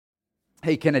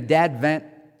Hey, can a dad vent?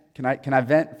 Can I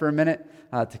vent for a minute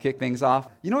to kick things off?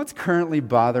 You know what's currently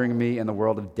bothering me in the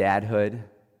world of dadhood?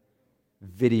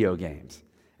 Video games.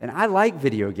 And I like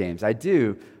video games, I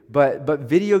do, but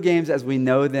video games as we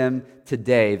know them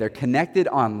today, they're connected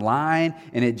online,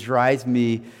 and it drives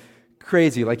me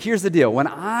crazy. Like, here's the deal. When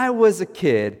I was a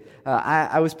kid,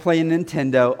 I was playing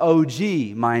Nintendo,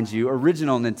 OG, mind you,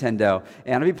 original Nintendo,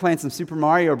 and I'd be playing some Super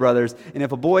Mario Brothers, and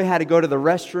if a boy had to go to the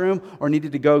restroom or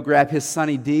needed to go grab his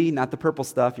Sunny D, not the purple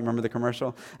stuff, you remember the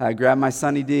commercial? Grab my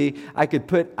Sunny D, I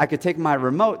could take my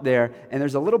remote there, and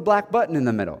there's a little black button in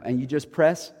the middle, and you just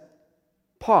press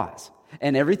pause.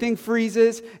 And everything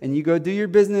freezes, and you go do your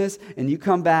business, and you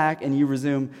come back, and you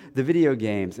resume the video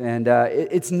games. And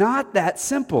it's not that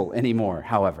simple anymore,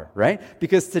 however, right?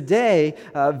 Because today,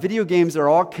 video games are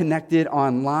all connected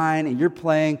online, and you're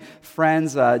playing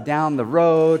friends down the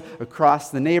road, across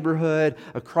the neighborhood,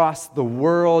 across the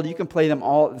world. You can play them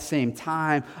all at the same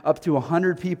time, up to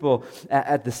 100 people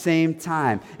at the same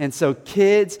time. And so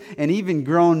kids, and even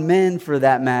grown men for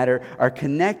that matter, are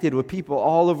connected with people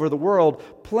all over the world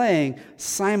playing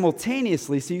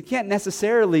simultaneously, so you can't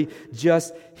necessarily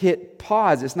just hit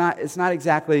pause. It's not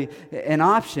exactly an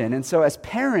option. And so as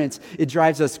parents, it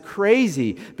drives us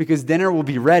crazy because dinner will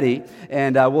be ready,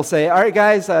 and we'll say, all right,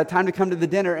 guys, time to come to the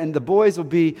dinner, and the boys will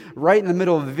be right in the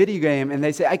middle of a video game, and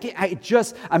they say,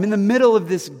 I'm in the middle of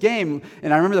this game.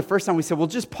 And I remember the first time we said, well,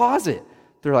 just pause it.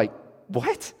 They're like,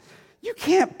 what? You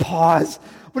can't pause.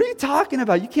 What are you talking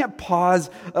about? You can't pause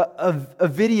a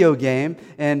video game,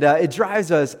 and it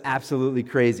drives us absolutely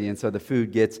crazy. And so the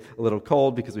food gets a little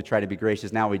cold because we try to be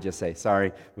gracious. Now we just say,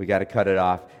 sorry, we got to cut it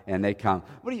off, and they come.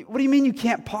 What do you mean you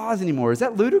can't pause anymore? Is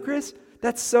that ludicrous?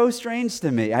 That's so strange to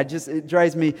me. It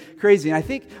drives me crazy. And I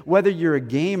think whether you're a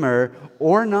gamer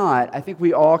or not, I think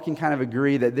we all can kind of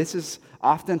agree that this is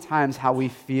oftentimes how we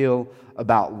feel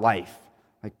about life.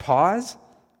 Like, pause?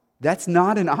 That's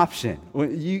not an option.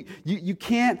 You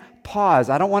can't pause.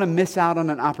 I don't want to miss out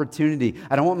on an opportunity.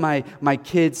 I don't want my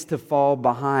kids to fall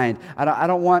behind. I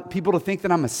don't want people to think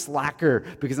that I'm a slacker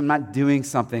because I'm not doing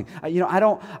something. I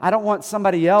don't want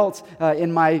somebody else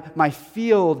in my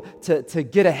field to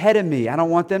get ahead of me. I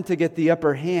don't want them to get the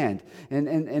upper hand.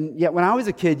 And yet when I was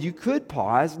a kid, you could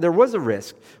pause. There was a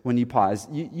risk when you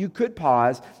paused. You could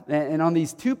pause. And on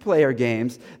these two-player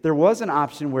games, there was an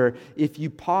option where if you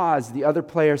pause, the other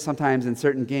player sometimes in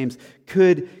certain games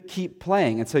could keep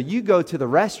playing. And so you go to the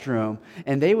restroom,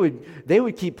 and they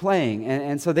would keep playing,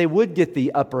 and so they would get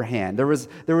the upper hand. There was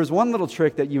one little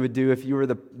trick that you would do if you were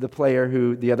the player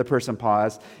who the other person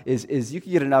paused, is you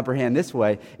could get an upper hand this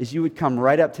way, is you would come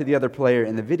right up to the other player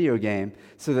in the video game,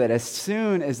 so that as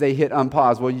soon as they hit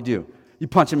unpause, what do? You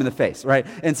punch them in the face, right?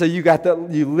 And so you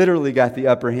literally got the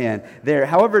upper hand there.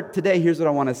 However, today, here's what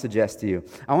I want to suggest to you.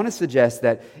 I want to suggest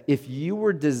that if you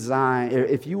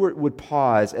would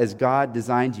pause as God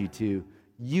designed you to,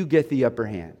 you get the upper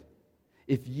hand.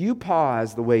 If you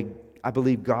pause the way I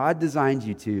believe God designed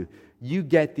you to, you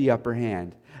get the upper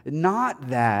hand. Not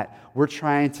that we're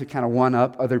trying to kind of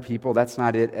one-up other people. That's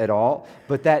not it at all.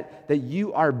 But that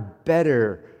you are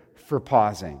better for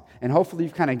pausing. And hopefully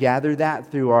you've kind of gathered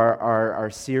that through our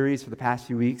series for the past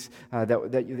few weeks,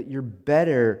 that you're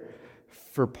better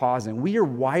for pausing. We are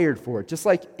wired for it. Just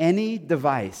like any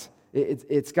device,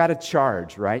 it's got a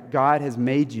charge, right? God has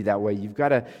made you that way. You've got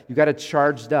to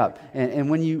charged up. And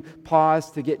when you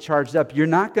pause to get charged up, you're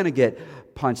not going to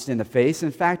get punched in the face.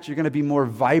 In fact, you're going to be more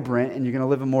vibrant, and you're going to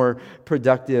live a more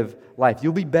productive life.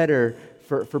 You'll be better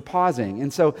for pausing.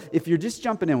 And so if you're just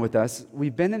jumping in with us,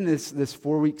 we've been in this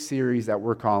 4-week series that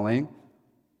we're calling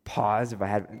Pause, if I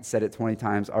haven't said it 20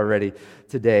 times already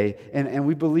today. And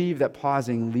we believe that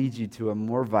pausing leads you to a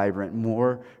more vibrant,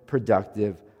 more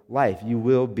productive life. You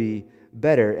will be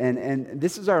better. And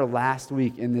this is our last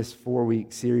week in this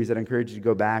 4-week series. I'd encourage you to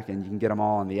go back, and you can get them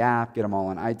all on the app, get them all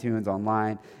on iTunes,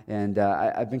 online. And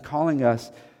I've been calling us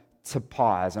to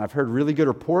pause. And I've heard really good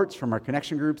reports from our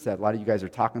connection groups that a lot of you guys are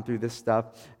talking through this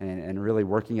stuff and really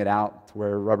working it out to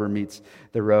where rubber meets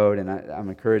the road, and I'm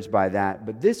encouraged by that.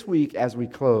 But this week, as we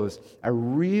close, I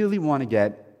really want to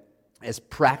get as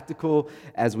practical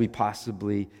as we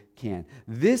possibly can.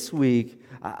 This week,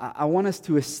 I want us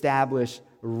to establish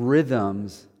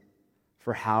rhythms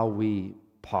for how we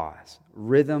pause.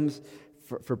 Rhythms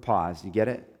for pause. You get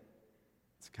it?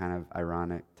 It's kind of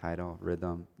ironic title,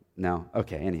 rhythm. No?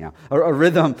 Okay, anyhow. A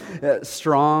rhythm,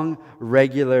 strong,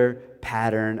 regular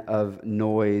pattern of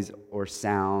noise or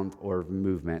sound or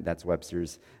movement. That's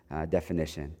Webster's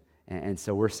definition. And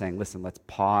so we're saying, listen, let's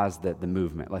pause the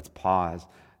movement. Let's pause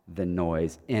the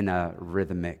noise in a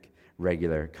rhythmic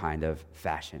regular kind of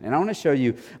fashion. And I want to show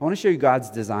you God's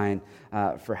design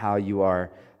for how you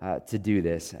are to do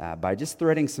this by just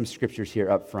threading some scriptures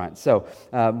here up front. So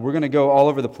we're going to go all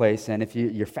over the place, and if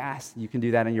you're fast, you can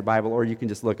do that in your Bible, or you can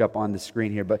just look up on the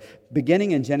screen here. But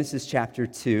beginning in Genesis chapter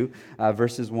 2,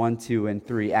 verses 1, 2, and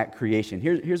 3 at creation,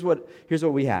 here's what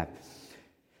we have.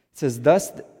 It says,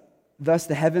 Thus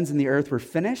the heavens and the earth were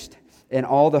finished, and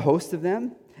all the host of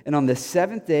them. And on the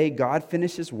seventh day, God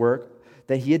finished his work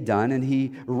that he had done, and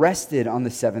he rested on the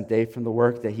seventh day from the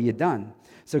work that he had done.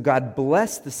 So God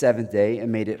blessed the seventh day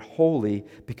and made it holy,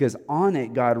 because on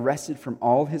it God rested from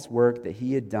all his work that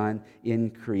he had done in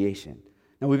creation.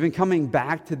 Now, we've been coming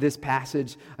back to this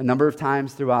passage a number of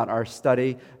times throughout our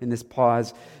study in this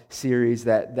pause series,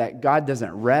 that God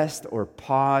doesn't rest or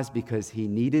pause because he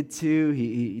needed to.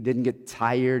 He didn't get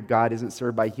tired. God isn't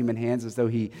served by human hands as though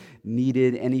he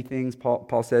needed anything,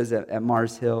 Paul says at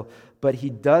Mars Hill. But he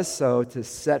does so to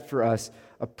set for us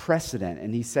a precedent,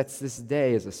 and he sets this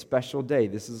day as a special day.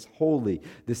 This is holy.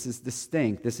 This is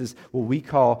distinct. This is what we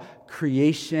call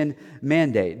creation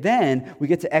mandate. Then we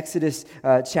get to Exodus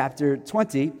chapter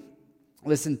 20.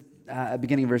 Listen,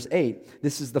 beginning of verse 8.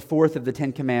 This is the fourth of the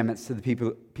Ten Commandments to the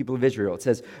people of Israel. It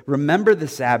says, "Remember the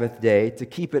Sabbath day to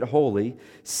keep it holy.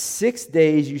 6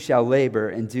 days you shall labor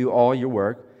and do all your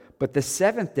work. But the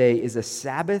seventh day is a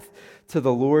Sabbath to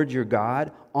the Lord your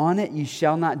God. On it you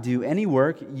shall not do any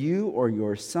work, you or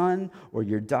your son or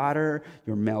your daughter,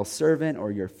 your male servant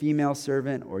or your female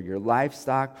servant, or your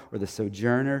livestock or the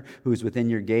sojourner who is within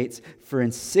your gates. For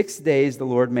in 6 days the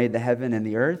Lord made the heaven and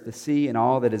the earth, the sea and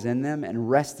all that is in them, and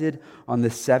rested on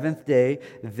the seventh day.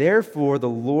 Therefore the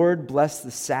Lord blessed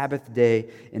the Sabbath day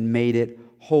and made it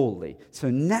holy." So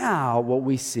now what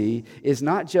we see is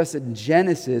not just in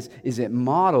Genesis is it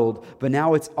modeled, but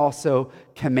now it's also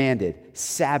commanded.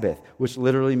 Sabbath, which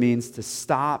literally means to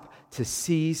stop, to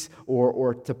cease,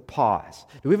 or to pause.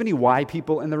 Do we have any why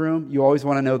people in the room? You always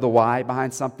want to know the why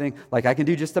behind something. Like, I can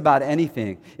do just about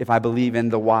anything if I believe in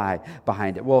the why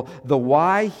behind it. Well, the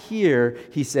why here,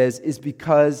 he says, is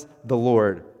because the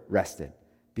Lord rested.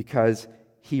 Because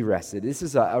he rested. This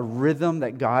is a rhythm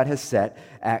that God has set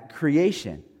at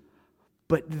creation.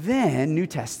 But then, New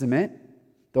Testament,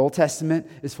 the Old Testament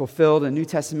is fulfilled, and New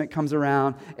Testament comes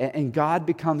around, and God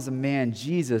becomes a man,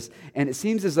 Jesus, and it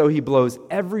seems as though he blows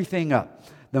everything up.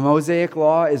 The Mosaic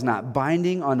Law is not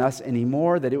binding on us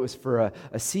anymore, that it was for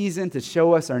a season to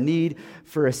show us our need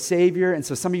for a Savior. And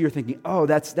so some of you are thinking, oh,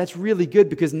 that's really good,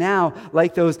 because now,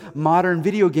 like those modern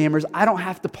video gamers, I don't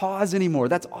have to pause anymore.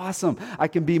 That's awesome. I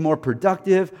can be more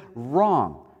productive.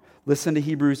 Wrong. Listen to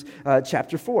Hebrews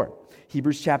chapter 4.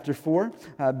 Hebrews chapter 4,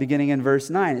 beginning in verse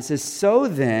 9. It says, "So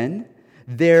then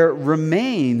there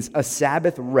remains a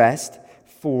Sabbath rest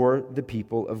for the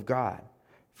people of God.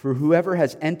 For whoever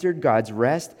has entered God's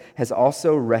rest has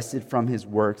also rested from his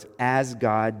works as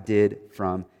God did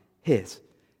from his."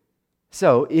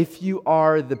 So if you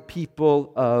are the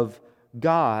people of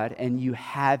God and you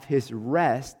have his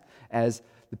rest as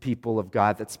the people of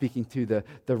God, that's speaking to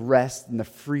the rest and the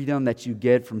freedom that you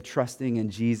get from trusting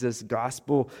in Jesus,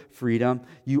 gospel freedom,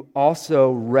 you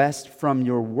also rest from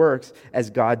your works as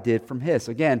God did from his.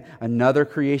 Again, another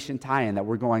creation tie-in that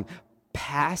we're going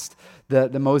past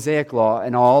the Mosaic Law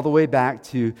and all the way back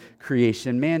to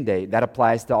creation mandate. That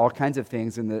applies to all kinds of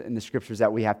things in the scriptures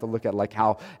that we have to look at, like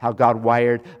how God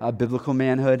wired biblical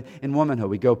manhood and womanhood.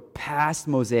 We go past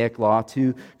Mosaic Law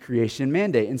to creation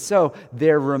mandate. And so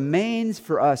there remains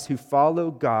for us who follow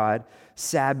God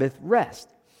Sabbath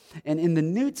rest. And in the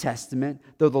New Testament,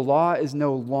 though the law is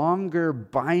no longer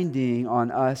binding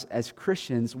on us as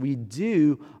Christians, we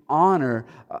do honor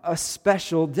a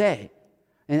special day.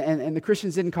 And the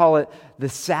Christians didn't call it the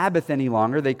Sabbath any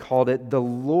longer. They called it the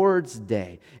Lord's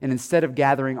Day. And instead of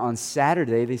gathering on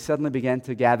Saturday, they suddenly began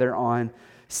to gather on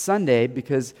Sunday,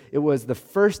 because it was the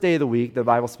first day of the week. The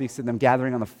Bible speaks to them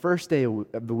gathering on the first day of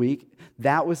the week.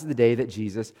 That was the day that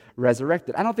Jesus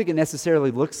resurrected. I don't think it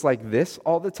necessarily looks like this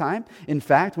all the time. In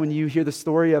fact, when you hear the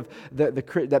story of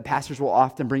that pastors will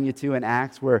often bring you to in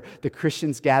Acts, where the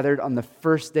Christians gathered on the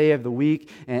first day of the week,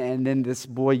 and then this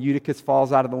boy Eutychus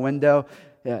falls out of the window.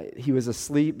 He was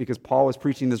asleep because Paul was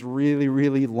preaching this really,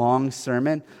 really long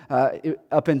sermon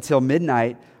up until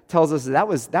midnight. Tells us that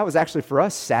was actually for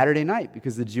us Saturday night,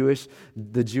 because the Jewish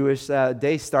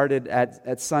day started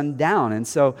at sundown. And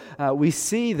so we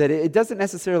see that it doesn't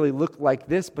necessarily look like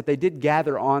this, but they did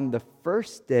gather on the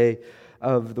first day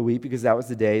of the week, because that was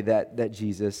the day that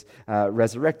Jesus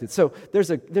resurrected. So there's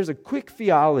a quick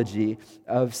theology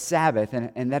of Sabbath,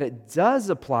 and that it does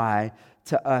apply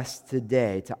to us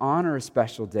today, to honor a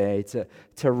special day,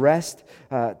 to rest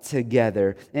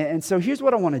together. And so here's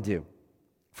what I want to do.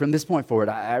 From this point forward,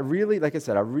 I really, like I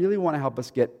said, I really want to help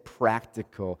us get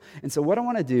practical. And so what I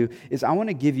want to do is I want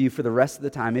to give you, for the rest of the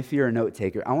time, if you're a note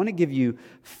taker, I want to give you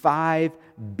 5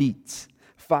 beats.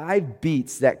 5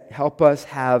 beats that help us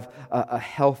have a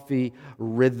healthy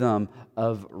rhythm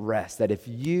of rest. That if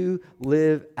you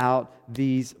live out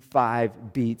these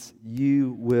 5 beats,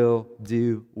 you will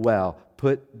do well.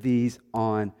 Put these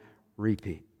on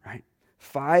repeat.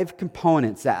 5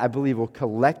 components that I believe will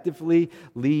collectively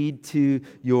lead to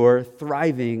your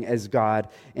thriving as God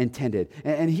intended.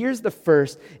 And here's the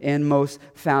first and most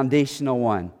foundational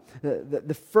one.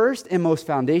 The first and most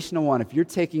foundational one, if you're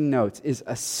taking notes, is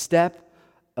a step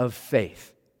of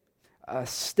faith. A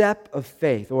step of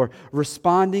faith, or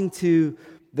responding to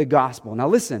the gospel. Now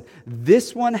listen,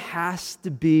 this one has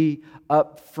to be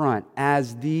up front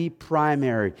as the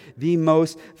primary, the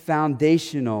most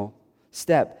foundational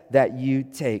step that you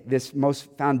take, this most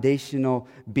foundational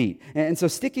beat. And so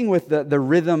sticking with the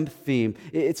rhythm theme,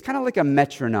 it's kind of like a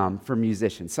metronome for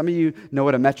musicians. Some of you know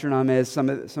what a metronome is, some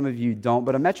of you don't,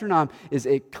 but a metronome is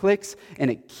it clicks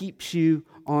and it keeps you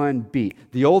on beat.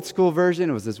 The old school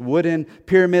version was this wooden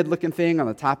pyramid looking thing on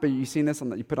the top of, you've seen this,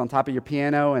 you put on top of your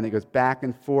piano and it goes back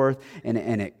and forth and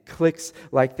it clicks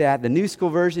like that. The new school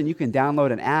version, you can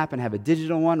download an app and have a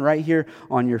digital one right here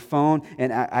on your phone.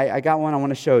 And I got one I want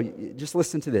to show you. Just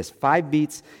listen to this. 5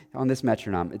 beats on this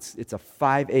metronome. It's a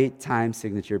 5/8 time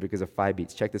signature because of 5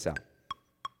 beats. Check this out.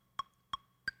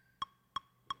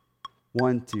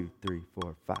 1, 2, 3,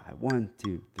 4, 5. 1,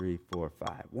 2, 3, 4,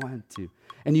 5. 1, 2.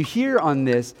 And you hear on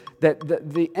this that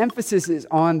the emphasis is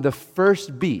on the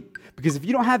first beat. Because if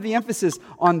you don't have the emphasis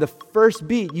on the first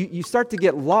beat, you start to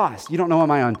get lost. You don't know,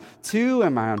 am I on 2?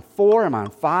 Am I on 4? Am I on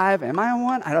 5? Am I on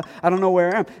 1? I don't know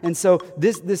where I am. And so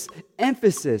this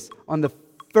emphasis on the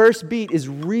first beat is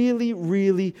really,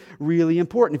 really, really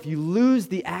important. If you lose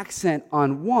the accent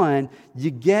on 1,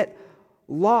 you get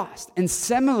lost. And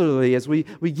similarly, as we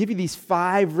give you these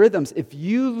 5 rhythms, if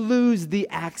you lose the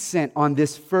accent on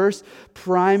this first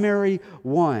primary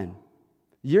one,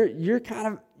 you're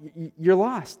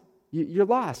lost. You're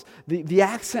lost. The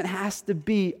accent has to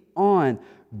be on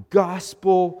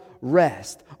gospel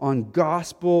rest, on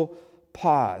gospel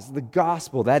pause. The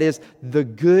gospel, that is the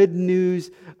good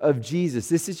news of Jesus.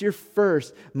 This is your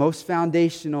first, most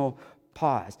foundational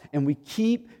pause. And we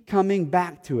keep coming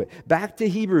back to it. Back to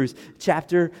Hebrews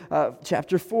chapter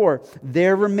 4.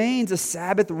 There remains a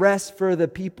Sabbath rest for the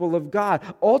people of God.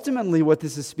 Ultimately, what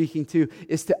this is speaking to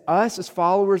is to us as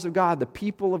followers of God, the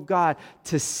people of God,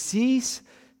 to cease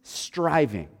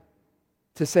striving.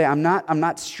 To say, I'm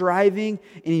not striving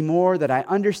anymore, that I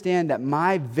understand that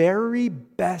my very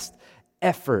best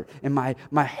effort and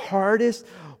my hardest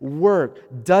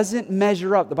work doesn't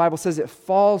measure up. The Bible says it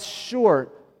falls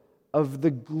short of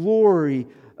the glory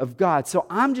of God. So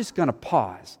I'm just going to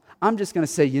pause. I'm just going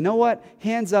to say, you know what?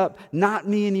 Hands up, not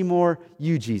me anymore,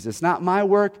 you, Jesus. Not my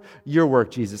work, your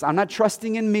work, Jesus. I'm not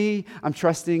trusting in me. I'm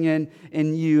trusting in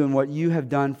you and what you have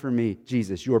done for me,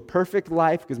 Jesus. Your perfect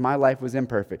life, because my life was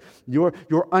imperfect. Your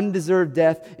undeserved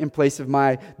death in place of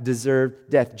my deserved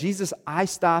death. Jesus, I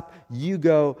stop, you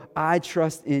go, I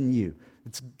trust in you.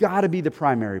 It's got to be the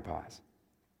primary pause.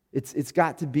 It's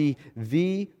got to be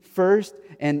the first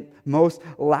and most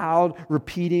loud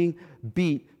repeating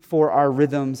beat for our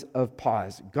rhythms of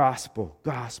pause. Gospel,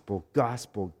 gospel,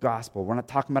 gospel, gospel. We're not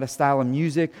talking about a style of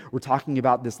music. We're talking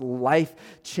about this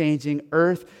life-changing,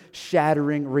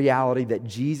 earth-shattering reality that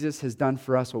Jesus has done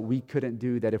for us what we couldn't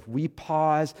do, that if we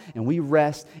pause and we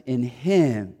rest in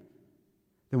Him,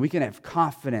 then we can have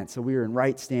confidence that we are in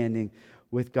right standing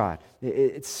with God.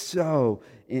 It's so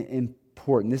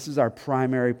important. This is our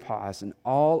primary pause, and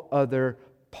all other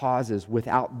pauses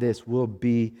without this will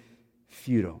be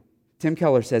futile. Tim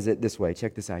Keller says it this way.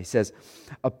 Check this out. He says,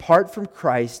 apart from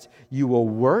Christ, you will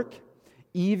work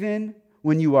even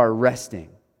when you are resting.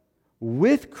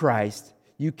 With Christ,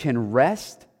 you can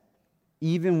rest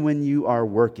even when you are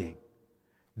working.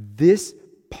 This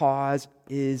pause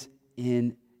is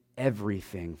in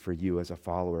everything for you as a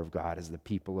follower of God, as the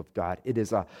people of God. It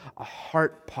is a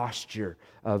heart posture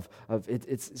of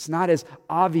it's not as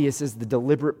obvious as the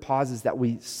deliberate pauses that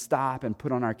we stop and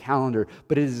put on our calendar,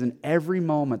 but it is in every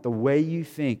moment, the way you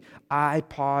think. I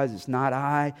pause. It's not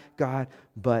I, God,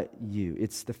 but you.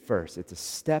 It's the first. It's a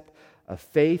step of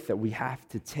faith that we have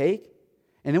to take.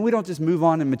 And then we don't just move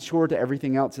on and mature to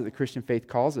everything else that the Christian faith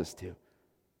calls us to.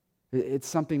 It's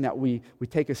something that we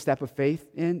take a step of faith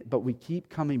in, but we keep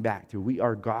coming back to. We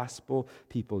are gospel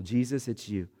people. Jesus, it's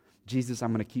you. Jesus,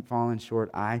 I'm going to keep falling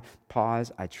short. I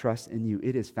pause. I trust in you.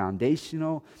 It is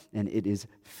foundational and it is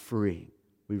free.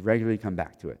 We regularly come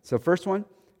back to it. So first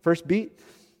beat,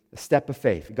 a step of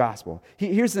faith, gospel.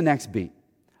 Here's the next beat,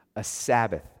 a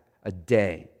Sabbath, a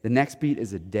day. The next beat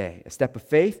is a day, a step of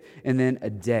faith, and then a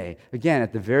day. Again,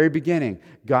 at the very beginning,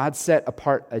 God set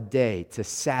apart a day to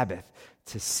Sabbath,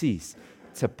 to cease,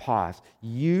 to pause.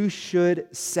 You should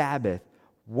Sabbath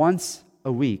once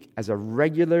a week as a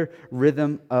regular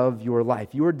rhythm of your life.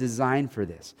 You are designed for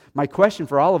this. My question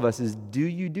for all of us is, do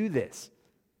you do this?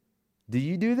 Do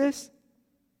you do this?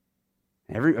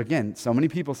 Again, so many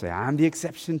people say, I'm the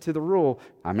exception to the rule.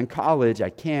 I'm in college, I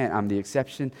can't. I'm the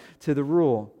exception to the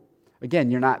rule.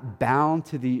 Again, you're not bound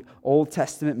to the Old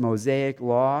Testament Mosaic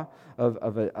law of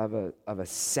a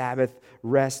Sabbath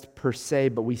rest per se,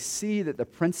 but we see that the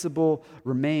principle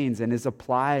remains and is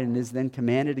applied and is then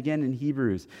commanded again in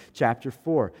Hebrews chapter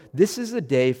 4. This is a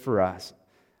day for us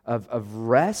of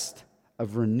rest,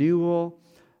 of renewal,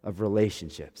 of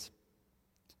relationships.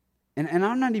 And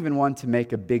I'm not even one to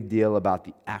make a big deal about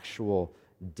the actual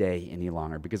day any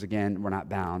longer, because again, we're not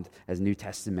bound as New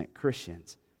Testament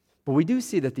Christians. But we do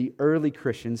see that the early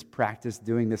Christians practiced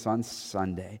doing this on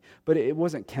Sunday, but it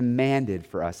wasn't commanded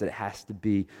for us that it has to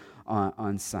be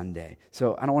on Sunday.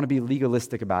 So I don't want to be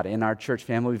legalistic about it. In our church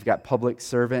family, we've got public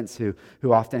servants who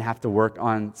often have to work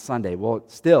on Sunday. Well,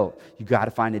 still, you got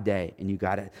to find a day, and you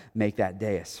got to make that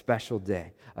day a special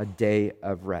day, a day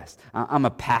of rest. I'm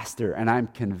a pastor, and I'm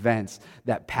convinced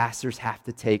that pastors have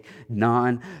to take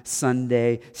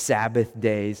non-Sunday Sabbath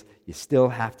days. You still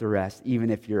have to rest, even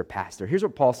if you're a pastor. Here's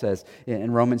what Paul says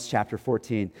in Romans chapter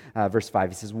 14, verse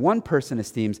 5. He says, one person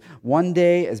esteems one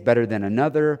day as better than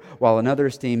another, while another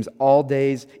esteems all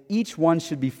days. Each one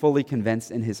should be fully convinced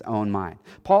in his own mind.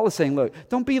 Paul is saying, look,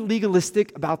 don't be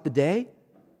legalistic about the day.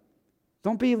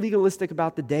 Don't be legalistic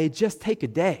about the day. Just take a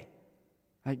day.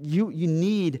 Like you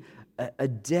need a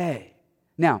day.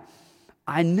 Now,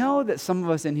 I know that some of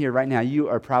us in here right now, you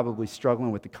are probably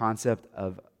struggling with the concept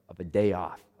of a day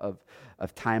off,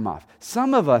 of time off.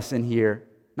 Some of us in here,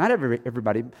 not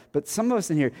everybody, but some of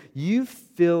us in here, you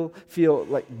feel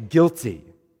like guilty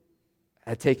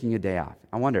at taking a day off.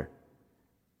 I wonder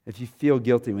if you feel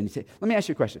guilty when you take. Let me ask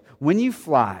you a question. When you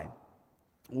fly,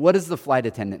 what does the flight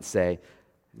attendant say?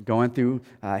 Going through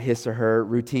his or her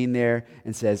routine there,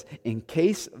 and says, in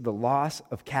case of the loss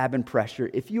of cabin pressure,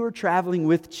 if you are traveling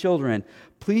with children,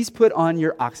 please put on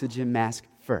your oxygen mask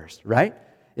first, right?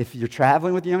 If you're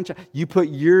traveling with a young child, you put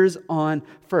yours on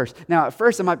first. Now, at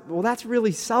first, I'm like, well, that's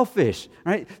really selfish,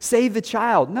 right? Save the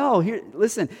child. No, here,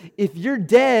 listen, if you're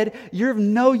dead, you're of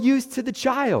no use to the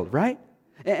child, right?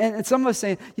 And some of us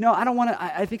saying, I don't want to,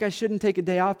 I think I shouldn't take a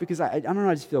day off because I don't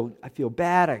know, I feel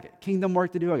bad. I got kingdom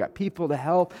work to do. I got people to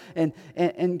help.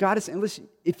 And God is saying, listen,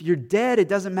 if you're dead, it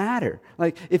doesn't matter.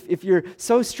 Like, if you're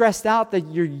so stressed out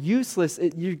that you're useless,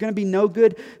 you're going to be no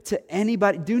good to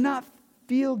anybody. Do not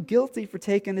feel guilty for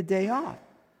taking a day off.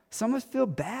 Some of us feel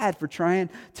bad for trying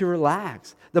to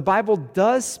relax. The Bible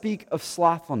does speak of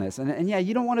slothfulness. And yeah,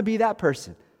 you don't want to be that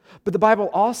person. But the Bible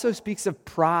also speaks of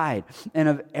pride and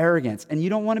of arrogance, and you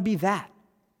don't want to be that.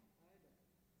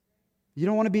 You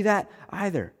don't want to be that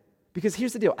either. Because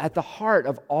here's the deal. At the heart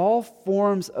of all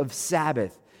forms of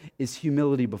Sabbath is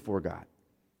humility before God.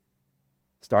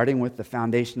 Starting with the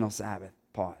foundational Sabbath,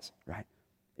 pause, right?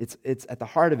 It's at the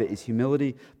heart of it is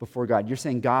humility before God. You're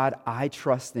saying, God, I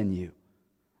trust in you.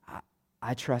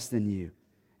 I trust in you.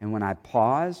 And when I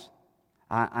pause,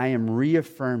 I am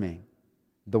reaffirming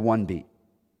the one beat.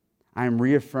 I am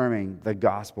reaffirming the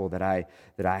gospel that I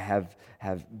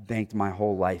have banked my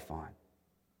whole life on.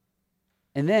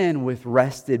 And then with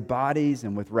rested bodies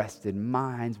and with rested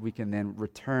minds, we can then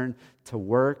return to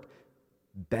work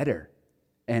better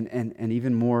and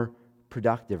even more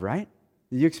productive, right?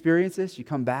 Did you experience this? You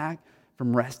come back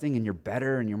from resting and you're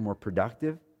better and you're more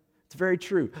productive? It's very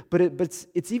true. But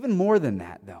it's even more than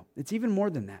that, though. It's even more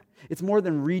than that. It's more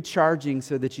than recharging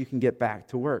so that you can get back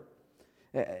to work.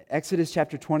 Exodus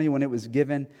chapter 20, when it was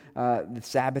given the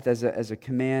Sabbath as a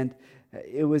command,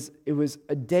 it was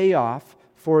a day off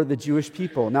for the Jewish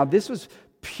people. Now, this was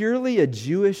purely a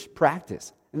Jewish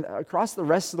practice. And across the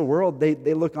rest of the world,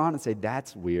 they look on and say,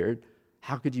 that's weird.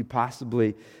 How could you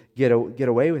possibly get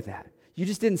away with that? You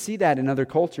just didn't see that in other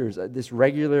cultures, this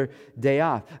regular day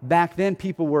off. Back then,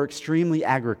 people were extremely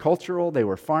agricultural. They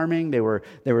were farming. They were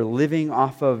living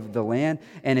off of the land.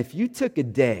 And if you took a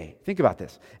day, think about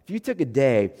this. If you took a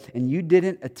day and you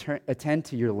didn't attend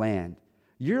to your land,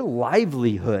 your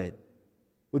livelihood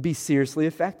would be seriously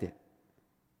affected.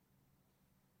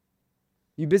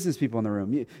 You business people in the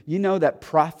room, you know that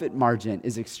profit margin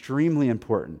is extremely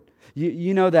important.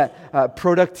 You know that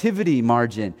productivity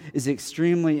margin is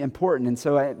extremely important. And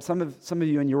so some of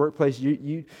you in your workplace,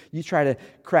 you try to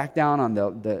crack down on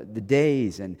the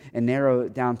days and narrow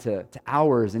it down to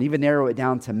hours and even narrow it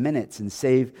down to minutes and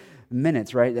save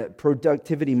minutes, right? That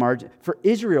productivity margin. For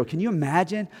Israel, can you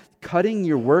imagine cutting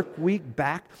your work week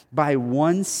back by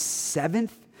 1/7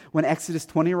 when Exodus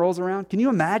 20 rolls around? Can you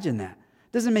imagine that?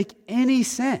 Doesn't make any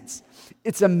sense.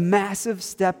 It's a massive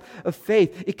step of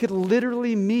faith. It could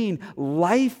literally mean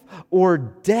life or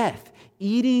death,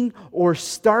 eating or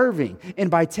starving.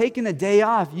 And by taking a day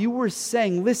off, you were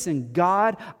saying, listen,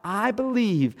 God, I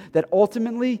believe that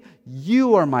ultimately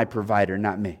you are my provider,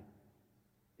 not me.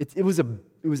 It was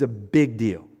a big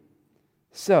deal.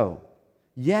 So,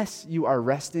 yes, you are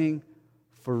resting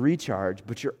for recharge,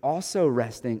 but you're also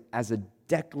resting as a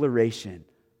declaration,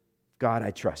 God,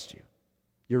 I trust you.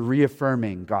 You're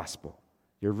reaffirming gospel.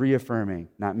 You're reaffirming,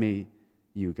 not me,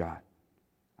 you, God.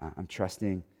 I'm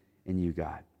trusting in you,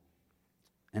 God.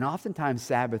 And oftentimes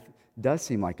Sabbath does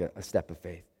seem like a step of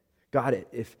faith. God,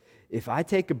 if I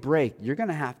take a break, you're going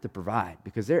to have to provide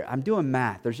because I'm doing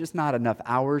math. There's just not enough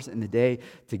hours in the day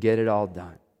to get it all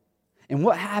done. And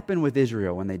what happened with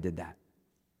Israel when they did that?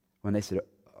 When they said,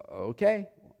 okay,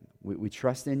 we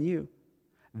trust in you.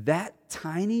 That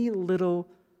tiny little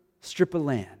strip of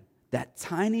land, that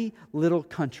tiny little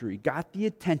country got the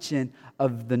attention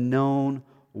of the known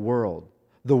world.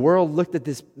 The world looked at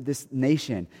this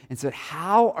nation and said,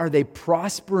 how are they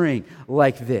prospering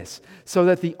like this? So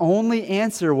that the only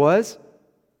answer was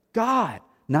God,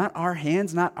 not our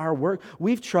hands, not our work.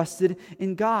 We've trusted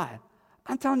in God.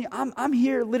 I'm telling you, I'm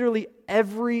here literally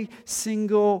every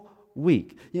single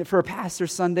week. For a pastor,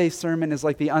 Sunday sermon is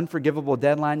like the unforgivable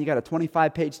deadline. You got a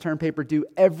 25-page term paper due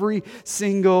every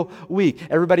single week.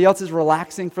 Everybody else is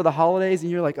relaxing for the holidays, and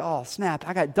you're like, oh, snap,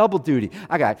 I got double duty.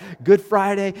 I got Good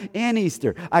Friday and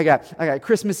Easter. I got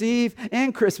Christmas Eve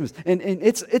and Christmas. And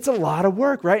it's a lot of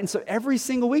work, right? And so every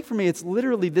single week for me, it's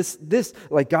literally this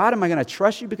like, God, am I going to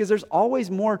trust you? Because there's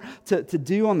always more to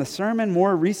do on the sermon,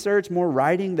 more research, more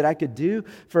writing that I could do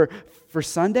for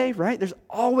Sunday, right? There's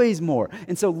always more.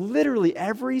 And so literally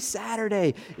every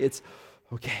Saturday, it's,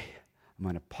 okay, I'm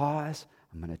going to pause.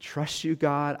 I'm going to trust you,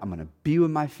 God. I'm going to be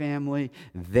with my family.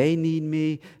 They need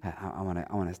me. I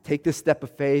want to take this step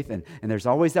of faith. And there's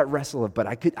always that wrestle of, but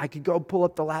I could go pull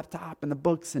up the laptop and the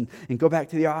books and go back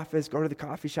to the office, go to the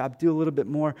coffee shop, do a little bit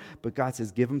more. But God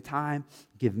says, give them time.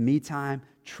 Give me time.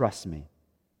 Trust me.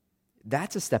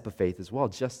 That's a step of faith as well,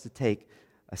 just to take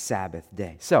a Sabbath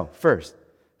day. So first,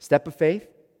 step of faith,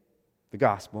 the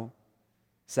gospel.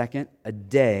 Second, a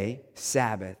day,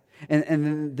 Sabbath. And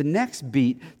then the next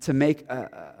beat to make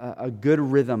a good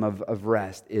rhythm of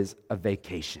rest is a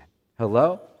vacation.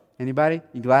 Hello? Anybody?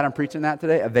 You glad I'm preaching that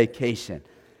today? A vacation.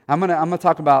 I'm gonna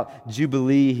talk about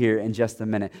Jubilee here in just a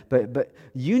minute. But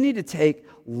you need to take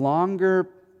longer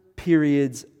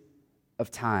periods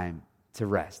of time to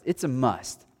rest. It's a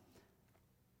must.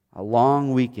 A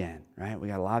long weekend, right? We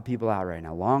got a lot of people out right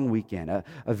now. Long weekend, a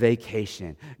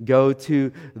vacation. Go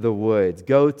to the woods.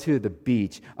 Go to the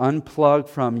beach. Unplug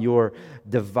from your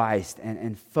device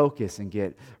and focus and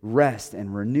get rest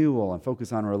and renewal and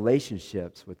focus on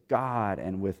relationships with God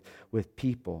and with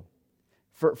people.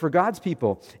 For God's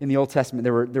people in the Old Testament,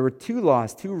 there were two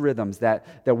laws, two rhythms that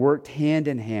worked hand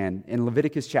in hand. In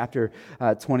Leviticus chapter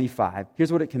 25,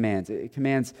 here's what it commands. It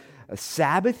commands a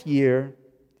Sabbath year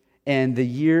and the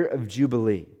year of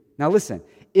Jubilee. Now listen,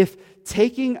 if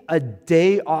taking a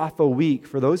day off a week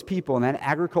for those people in that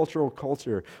agricultural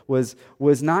culture was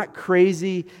not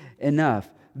crazy enough,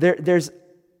 there's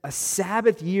a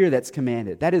Sabbath year that's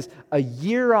commanded. That is a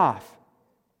year off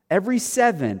every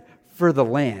 7 for the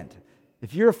land.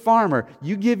 If you're a farmer,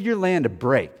 you give your land a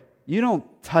break. You don't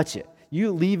touch it.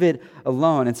 You leave it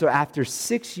alone. And so after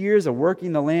 6 years of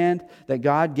working the land that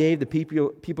God gave the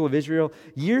people of Israel,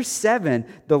 year 7,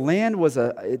 the land was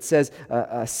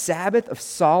a Sabbath of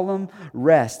solemn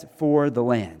rest for the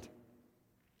land.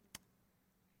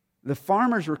 The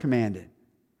farmers were commanded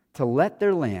to let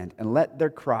their land and let their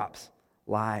crops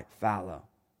lie fallow.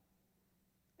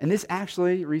 And this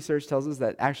actually, research tells us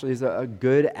that actually is a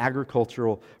good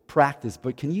agricultural practice.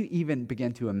 But can you even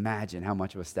begin to imagine how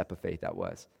much of a step of faith that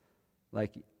was?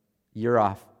 Like, you're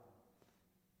off.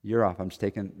 I'm just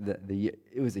taking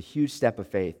it was a huge step of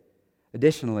faith.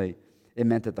 Additionally, it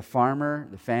meant that the farmer,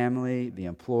 the family, the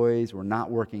employees were not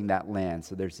working that land.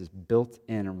 So there's this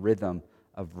built-in rhythm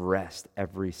of rest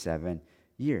every 7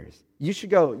 years. You should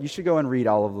go and read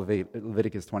all of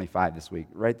Leviticus 25 this week.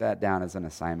 Write that down as an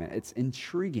assignment. It's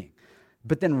intriguing.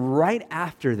 But then right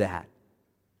after that,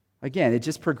 again, it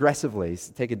just progressively,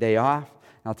 take a day off,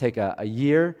 I'll take a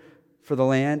year, for the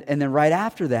land. And then right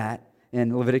after that,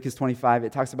 in Leviticus 25,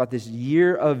 it talks about this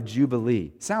year of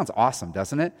Jubilee. Sounds awesome,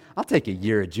 doesn't it? I'll take a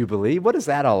year of Jubilee. What is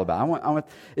that all about?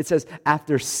 It says,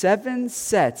 after 7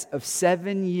 sets of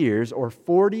 7 years, or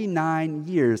 49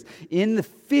 years, in the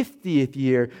 50th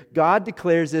year, God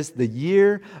declares this the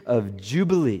year of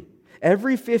Jubilee.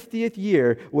 Every 50th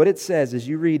year, what it says as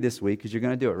you read this week, because you're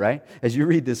going to do it, right? As you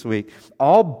read this week,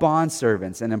 all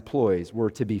bondservants and employees were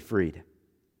to be freed.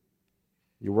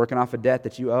 You're working off a debt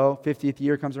that you owe, 50th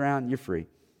year comes around, you're free.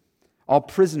 All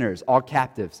prisoners, all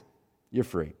captives, you're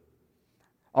free.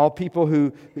 All people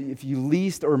who, if you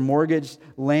leased or mortgaged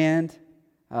land,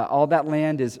 all that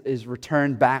land is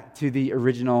returned back to the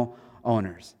original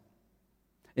owners.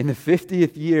 In the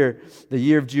 50th year, the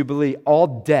year of Jubilee,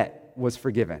 all debt was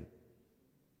forgiven.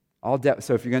 All debt.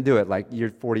 So if you're going to do it, like year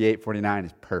 48, 49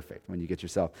 is perfect when you get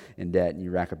yourself in debt and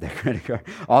you rack up that credit card.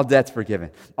 All debt's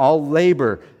forgiven. All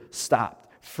labor stopped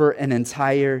for an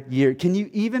entire year. Can you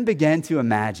even begin to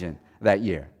imagine that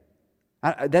year?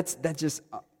 That's just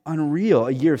unreal.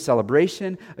 A year of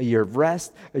celebration, a year of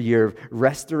rest, a year of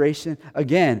restoration.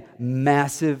 Again,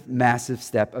 massive, massive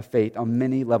step of faith on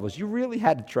many levels. You really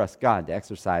had to trust God to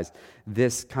exercise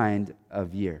this kind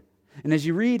of year. And as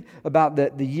you read about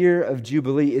the year of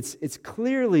Jubilee, it's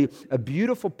clearly a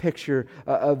beautiful picture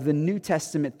of the New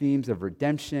Testament themes of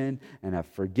redemption and of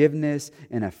forgiveness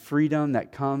and of freedom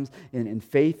that comes in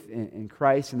faith in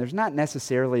Christ. And there's not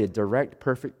necessarily a direct,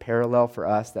 perfect parallel for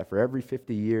us that for every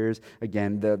 50 years,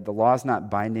 again, the law is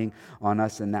not binding on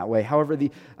us in that way. However,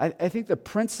 I think the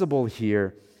principle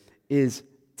here is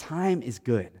time is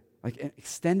good. Like an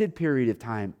extended period of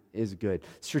time is good.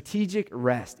 Strategic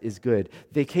rest is good.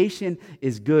 Vacation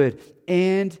is good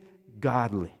and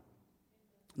godly.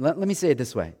 Let me say it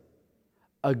this way.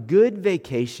 A good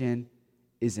vacation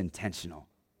is intentional.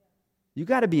 You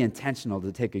got to be intentional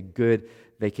to take a good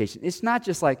vacation. It's not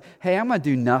just like, hey, I'm going to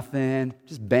do nothing,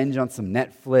 just binge on some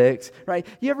Netflix, right?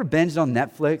 You ever binged on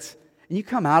Netflix and you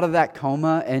come out of that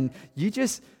coma and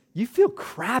you feel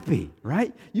crappy,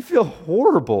 right? You feel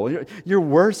horrible. You're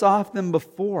worse off than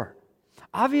before.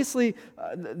 Obviously,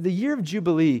 the year of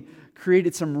Jubilee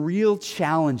created some real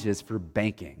challenges for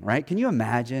banking, right? Can you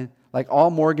imagine? Like all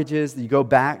mortgages, you go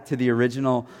back to the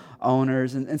original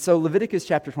owners. And so Leviticus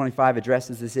chapter 25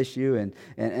 addresses this issue,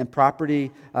 and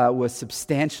property was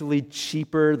substantially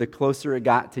cheaper the closer it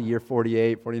got to year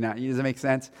 48, 49. Does that make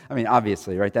sense? I mean,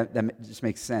 obviously, right? That just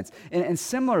makes sense. And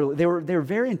similarly, they were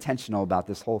very intentional about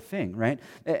this whole thing, right?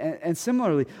 And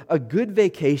similarly, a good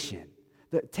vacation,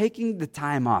 taking the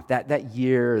time off, that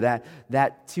year,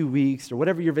 that 2 weeks, or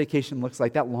whatever your vacation looks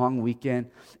like, that long weekend,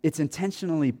 it's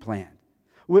intentionally planned.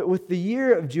 With the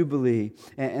year of Jubilee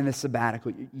and the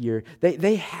sabbatical year,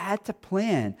 they had to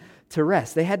plan to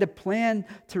rest. They had to plan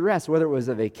to rest, whether it was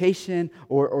a vacation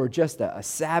or just a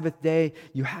Sabbath day.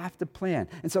 You have to plan.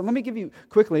 And so let me give you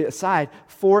quickly aside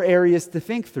 4 areas to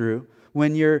think through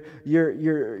when you're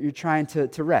trying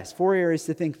to rest. 4 areas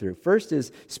to think through. First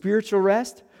is spiritual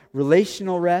rest,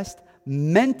 relational rest,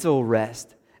 mental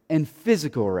rest, and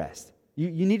physical rest.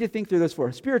 You need to think through those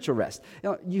 4. Spiritual rest.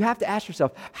 You have to ask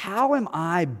yourself, how am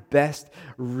I best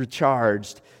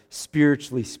recharged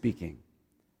spiritually speaking?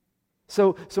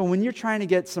 So when you're trying to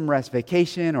get some rest,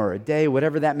 vacation or a day,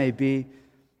 whatever that may be,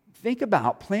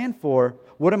 plan for,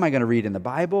 what am I going to read in the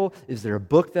Bible? Is there a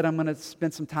book that I'm going to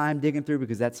spend some time digging through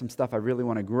because that's some stuff I really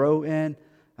want to grow in?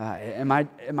 Do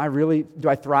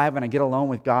I thrive when I get alone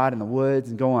with God in the woods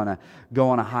and go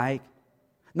on a hike?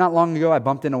 Not long ago, I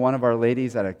bumped into one of our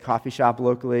ladies at a coffee shop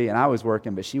locally, and I was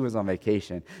working, but she was on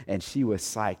vacation, and she was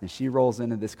psyched. And she rolls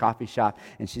into this coffee shop,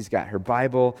 and she's got her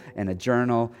Bible and a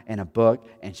journal and a book,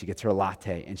 and she gets her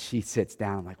latte, and she sits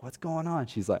down like, what's going on?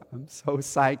 She's like, I'm so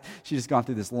psyched. She's just gone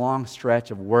through this long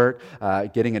stretch of work,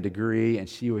 getting a degree, and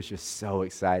she was just so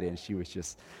excited, and she was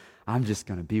just, I'm just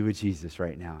going to be with Jesus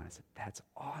right now. And I said, that's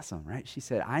awesome, right? She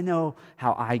said, I know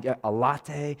how a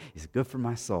latte is good for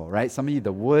my soul, right? Some of you,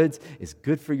 the woods is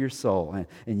good for your soul.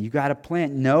 And you got to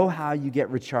plan. Know how you get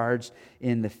recharged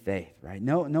in the faith, right?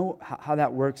 Know how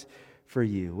that works for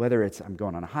you. Whether it's I'm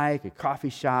going on a hike, a coffee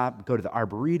shop, go to the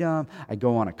Arboretum, I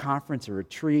go on a conference or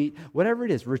retreat, whatever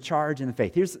it is, recharge in the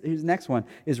faith. Here's the next one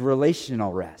is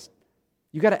relational rest.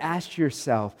 You got to ask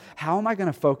yourself, how am I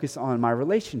going to focus on my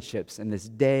relationships in this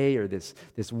day or this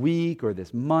week or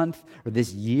this month or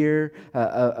this year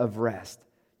of rest?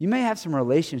 You may have some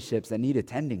relationships that need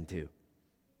attending to.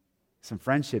 Some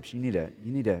friendships you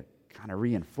need to kind of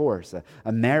reinforce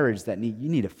a marriage that you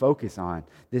need to focus on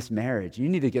this marriage. You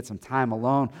need to get some time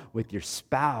alone with your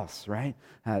spouse, right?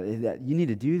 You need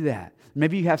to do that.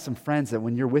 Maybe you have some friends that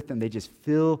when you're with them, they just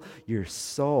fill your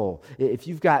soul. If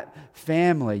you've got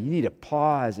family, you need to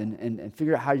pause and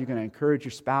figure out how you're going to encourage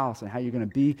your spouse and how you're going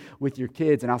to be with your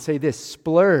kids. And I'll say this,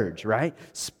 splurge, right?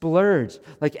 Splurge.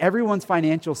 Like everyone's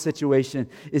financial situation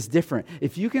is different.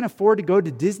 If you can afford to go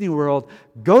to Disney World,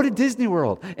 go to Disney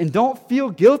World and don't feel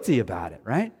guilty about it,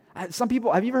 right? Some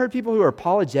people, have you ever heard people who are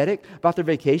apologetic about their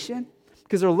vacation?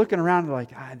 Because they're looking around and they're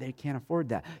like, they can't afford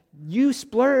that. You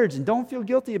splurge and don't feel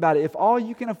guilty about it. If all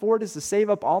you can afford is to save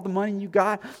up all the money you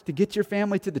got to get your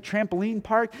family to the trampoline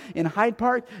park in Hyde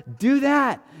Park, do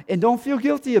that and don't feel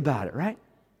guilty about it, right?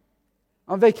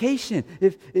 On vacation,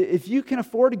 if you can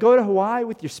afford to go to Hawaii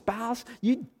with your spouse,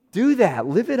 you do that.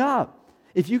 Live it up.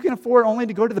 If you can afford only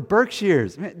to go to the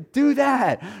Berkshires, do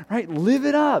that, right? Live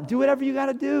it up. Do whatever you got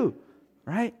to do,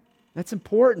 right? That's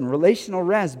important. Relational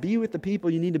rest. Be with the people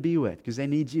you need to be with because they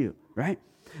need you, right?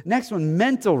 Next one,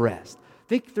 mental rest.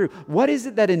 Think through, what is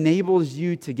it that enables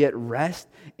you to get rest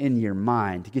in your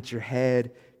mind, to get your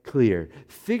head clear?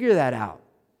 Figure that out.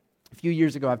 A few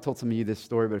years ago, I've told some of you this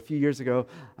story, but a few years ago,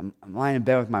 I'm lying in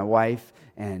bed with my wife,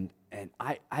 and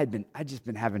I'd just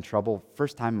been having trouble,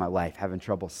 first time in my life, having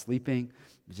trouble sleeping.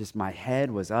 Just my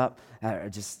head was up.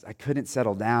 I couldn't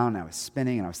settle down. I was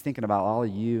spinning, and I was thinking about all of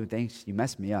you. Thanks, you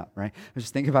messed me up, right? I was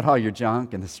just thinking about all your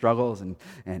junk and the struggles, and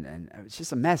it was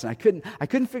just a mess. And I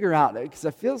couldn't figure out, because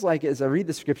it feels like as I read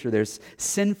the scripture, there's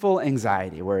sinful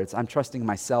anxiety, where it's I'm trusting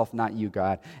myself, not you,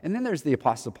 God. And then there's the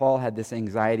Apostle Paul had this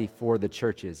anxiety for the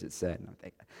churches, it said. And I'm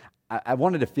thinking, I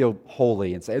wanted to feel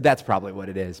holy and say, that's probably what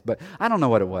it is. But I don't know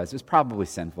what it was. It was probably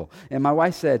sinful. And my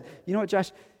wife said, you know what,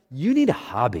 Josh? You need a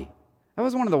hobby. That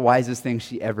was one of the wisest things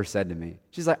she ever said to me.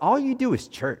 She's like, all you do is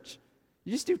church.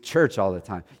 You just do church all the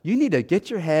time. You need to get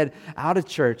your head out of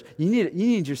church. You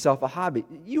need yourself a hobby.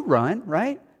 You run,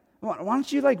 right? Why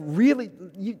don't you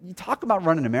you talk about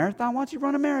running a marathon. Why don't you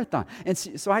run a marathon? And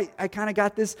so I kind of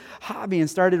got this hobby and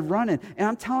started running. And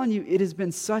I'm telling you, it has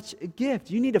been such a gift.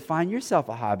 You need to find yourself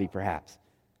a hobby, perhaps.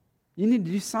 You need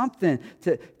to do something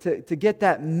to get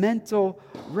that mental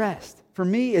rest. For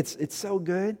me, it's so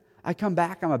good. I come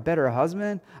back, I'm a better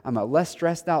husband, I'm a less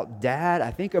stressed out dad,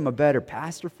 I think I'm a better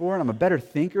pastor for it, I'm a better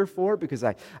thinker for it because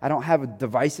I don't have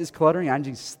devices cluttering, I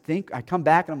just think, I come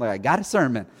back and I'm like, I got a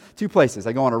sermon. 2 places,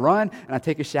 I go on a run and I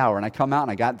take a shower and I come out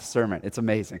and I got the sermon. It's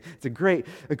amazing. It's a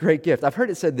great gift. I've heard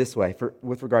it said this way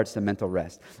with regards to mental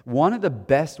rest. One of the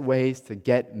best ways to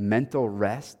get mental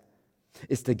rest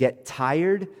is to get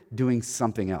tired doing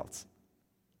something else.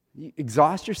 You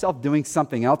exhaust yourself doing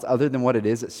something else other than what it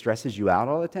is that stresses you out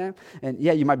all the time. And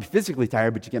yeah, you might be physically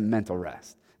tired, but you get mental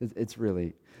rest. It's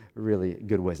really, really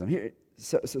good wisdom. Here,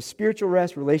 so spiritual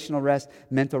rest, relational rest,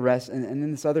 mental rest, and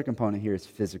then this other component here is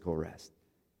physical rest.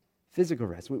 Physical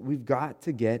rest. We've got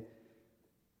to get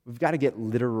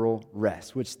literal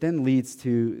rest, which then leads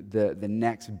to the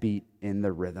next beat in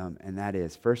the rhythm, and that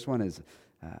is, first one is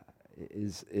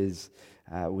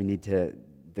we need to.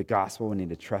 The gospel, we need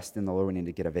to trust in the Lord, we need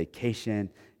to get a vacation,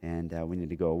 and we need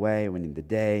to go away, we need the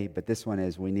day, but this one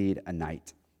is we need a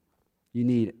night. You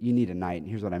need a night,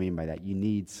 and here's what I mean by that. You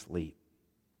need sleep.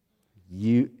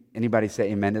 Anybody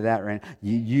say amen to that, right?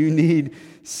 You need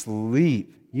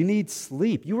sleep. You need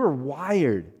sleep. You are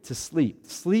wired to sleep.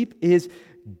 Sleep is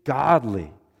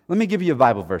godly. Let me give you a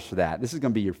Bible verse for that. This is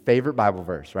going to be your favorite Bible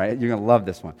verse, right? You're going to love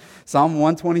this one. Psalm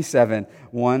 127,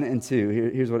 1 and 2.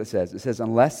 Here's what it says. It says,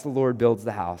 unless the Lord builds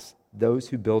the house, those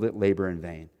who build it labor in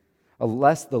vain.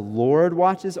 Unless the Lord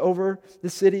watches over the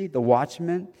city, the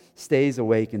watchman stays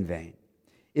awake in vain.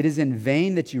 It is in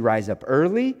vain that you rise up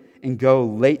early and go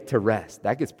late to rest.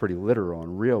 That gets pretty literal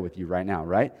and real with you right now,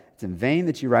 right? It's in vain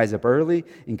that you rise up early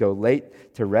and go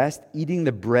late to rest, eating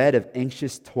the bread of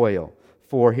anxious toil.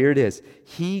 For here it is,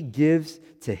 he gives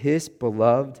to his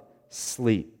beloved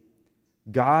sleep.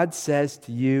 God says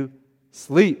to you,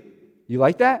 sleep. You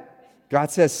like that? God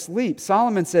says sleep.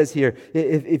 Solomon says here,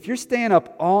 if you're staying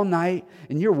up all night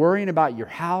and you're worrying about your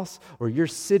house or your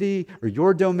city or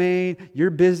your domain, your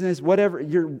business, whatever,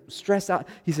 you're stressed out,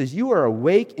 he says you are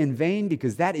awake in vain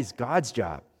because that is God's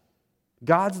job.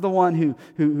 God's the one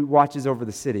who watches over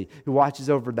the city, who watches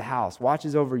over the house,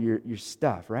 watches over your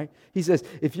stuff, right? He says,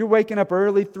 if you're waking up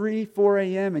early, 3, 4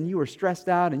 a.m., and you are stressed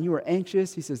out and you are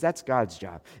anxious, he says, that's God's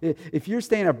job. If you're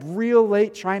staying up real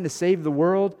late trying to save the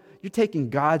world, you're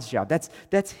taking God's job.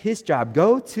 That's his job.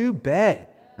 Go to bed,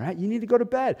 right? You need to go to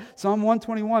bed. Psalm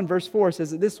 121, verse 4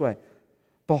 says it this way,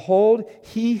 behold,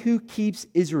 he who keeps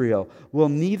Israel will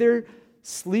neither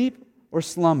sleep or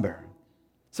slumber.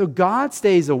 So God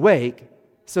stays awake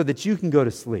so that you can go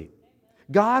to sleep.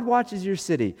 God watches your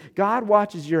city. God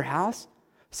watches your house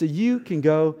so you can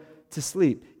go to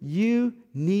sleep. You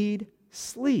need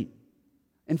sleep.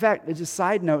 In fact, just a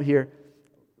side note here,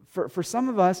 for some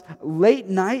of us, late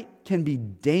night can be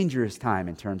dangerous time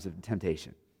in terms of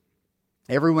temptation.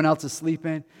 Everyone else is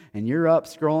sleeping, and you're up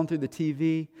scrolling through the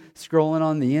TV, scrolling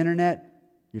on the internet.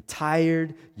 You're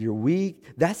tired, you're weak.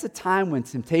 That's the time when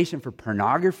temptation for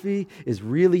pornography is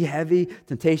really heavy.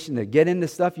 Temptation to get into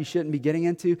stuff you shouldn't be getting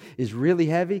into is really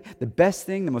heavy. The best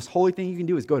thing, the most holy thing you can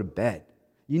do is go to bed.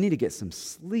 You need to get some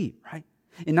sleep, right?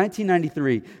 In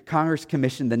 1993, Congress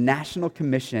commissioned the National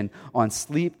Commission on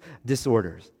Sleep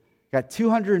Disorders. Got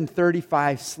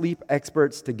 235 sleep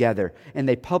experts together, and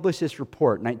they published this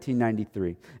report,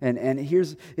 1993. And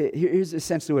here's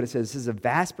essentially what it says. It says a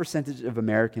vast percentage of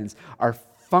Americans are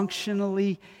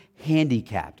functionally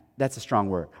handicapped. That's a strong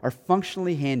word. Are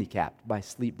functionally handicapped by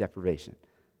sleep deprivation.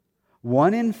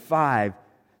 1 in 5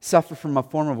 suffer from a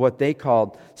form of what they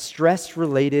called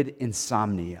stress-related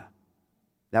insomnia.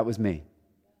 That was me.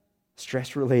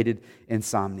 Stress-related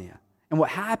insomnia. And what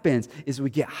happens is we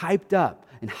get hyped up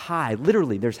and high.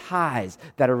 Literally, there's highs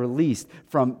that are released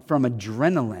from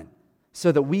adrenaline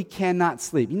so that we cannot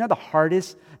sleep. You know the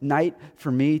hardest night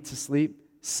for me to sleep?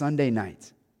 Sunday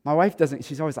nights. My wife doesn't,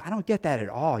 she's always like, I don't get that at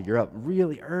all. You're up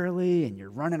really early and you're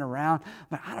running around.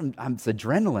 But it's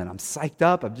adrenaline. I'm psyched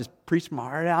up. I've just preached my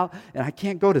heart out and I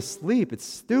can't go to sleep. It's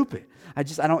stupid.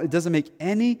 It doesn't make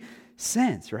any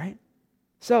sense, right?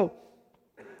 So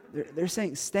they're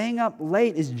saying staying up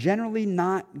late is generally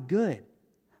not good.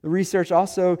 The research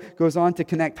also goes on to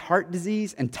connect heart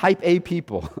disease and type A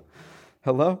people.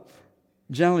 Hello?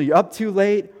 Generally, you're up too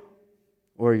late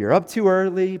or you're up too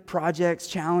early, projects,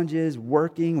 challenges,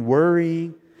 working,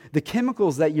 worrying. The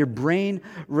chemicals that your brain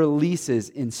releases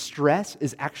in stress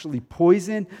is actually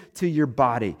poison to your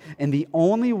body. And the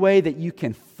only way that you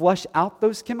can flush out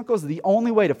those chemicals,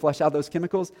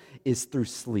 is through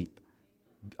sleep.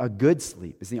 A good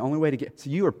sleep is the only way to get. So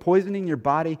you are poisoning your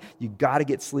body. You got to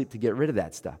get sleep to get rid of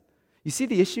that stuff. You see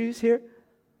the issues here?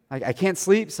 I can't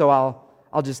sleep, so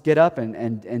I'll just get up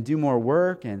and do more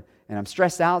work. And I'm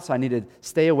stressed out, so I need to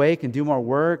stay awake and do more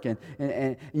work.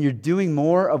 And you're doing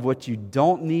more of what you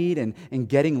don't need and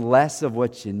getting less of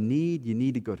what you need. You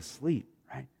need to go to sleep,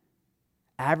 right?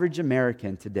 Average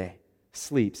American today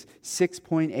sleeps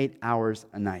 6.8 hours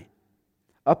a night.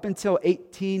 Up until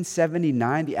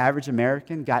 1879, the average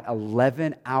American got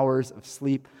 11 hours of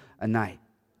sleep a night.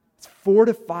 It's 4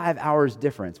 to 5 hours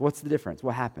difference. What's the difference?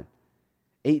 What happened?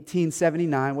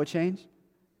 1879, what changed?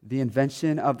 The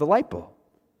invention of the light bulb.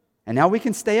 And now we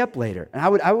can stay up later. And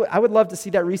I would love to see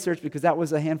that research because that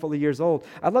was a handful of years old.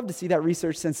 I'd love to see that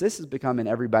research since this has become in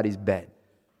everybody's bed.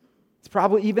 It's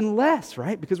probably even less,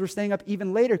 right? Because we're staying up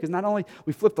even later because not only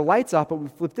we flip the lights off, but we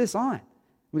flip this on.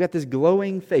 We got this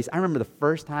glowing face. I remember the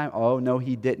first time, oh, no,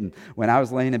 he didn't. When I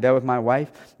was laying in bed with my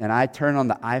wife and I turned on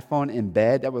the iPhone in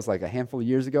bed, that was like a handful of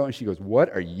years ago, and she goes,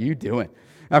 what are you doing?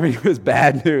 I mean, it was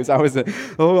bad news. I was,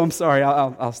 I'm sorry,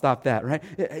 I'll stop that, right?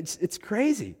 It's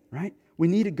crazy, right? We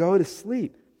need to go to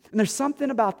sleep. And there's something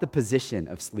about the position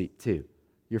of sleep, too.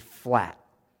 You're flat.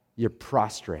 You're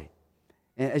prostrate.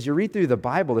 And as you read through the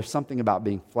Bible, there's something about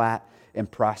being flat and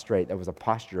prostrate that was a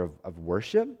posture of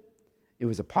worship. It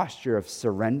was a posture of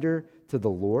surrender to the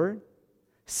Lord.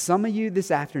 Some of you this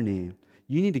afternoon,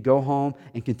 you need to go home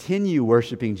and continue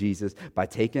worshiping Jesus by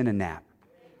taking a nap.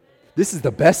 This is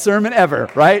the best sermon ever,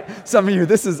 right? Some of you,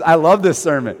 I love this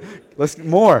sermon. Let's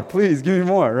more, please, give me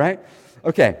more, right?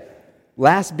 Okay,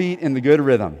 last beat in the good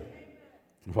rhythm.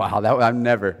 Wow,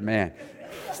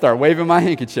 start waving my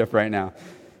handkerchief right now.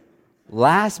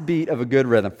 Last beat of a good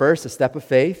rhythm. First, a step of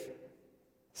faith.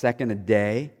 Second, a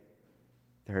day.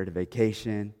 Third, a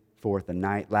vacation. Fourth, a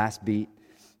night. Last beat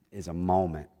is a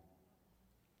moment.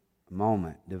 A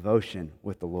moment, devotion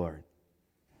with the Lord.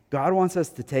 God wants us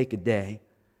to take a day.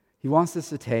 He wants us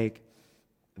to take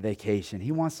a vacation.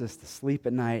 He wants us to sleep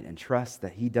at night and trust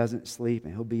that He doesn't sleep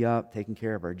and He'll be up taking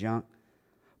care of our junk.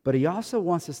 But He also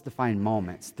wants us to find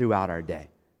moments throughout our day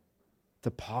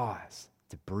to pause,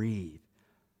 to breathe,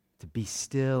 to be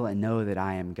still and know that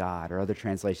I am God. Or other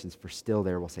translations for still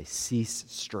there will say cease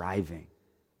striving.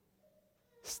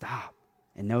 Stop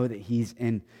and know that He's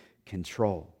in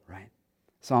control, right?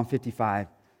 Psalm 55,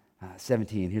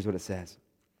 17, here's what it says.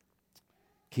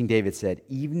 King David said,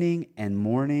 evening and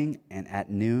morning and at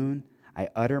noon, I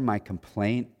utter my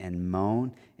complaint and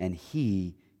moan, and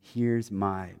He hears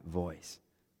my voice.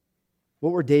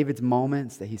 What were David's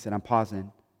moments that he said, I'm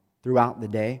pausing throughout the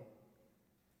day?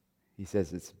 He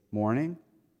says it's morning,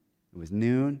 it was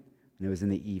noon, and it was in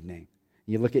the evening.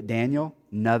 You look at Daniel,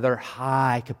 another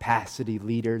high capacity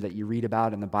leader that you read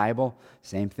about in the Bible,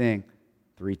 same thing,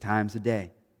 3 times a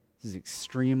day. This is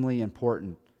extremely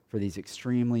important for these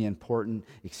extremely important,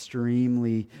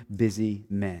 extremely busy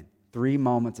men. 3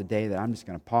 moments a day that I'm just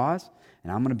going to pause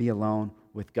and I'm going to be alone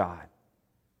with God.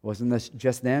 Wasn't this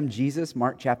just them? Jesus,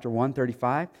 Mark chapter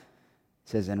 1:35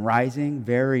 says, "And rising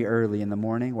very early in the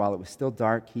morning, while it was still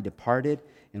dark, he departed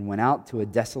and went out to a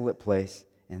desolate place,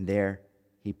 and there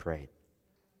he prayed."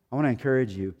 I want to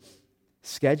encourage you,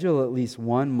 schedule at least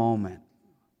one moment,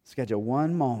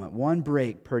 one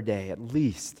break per day at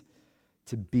least,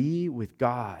 to be with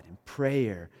God in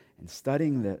prayer and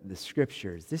studying the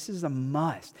Scriptures. This is a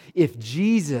must. If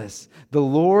Jesus, the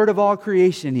Lord of all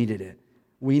creation, needed it,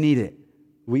 we need it.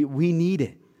 We need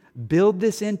it. Build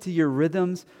this into your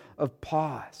rhythms of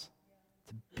pause.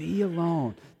 To be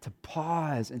alone, to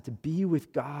pause, and to be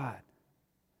with God.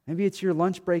 Maybe it's your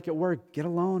lunch break at work. Get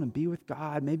alone and be with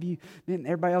God. Maybe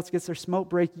everybody else gets their smoke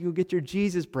break. You go get your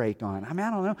Jesus break on. I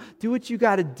don't know. Do what you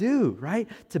got to do, right?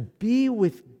 To be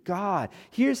with God.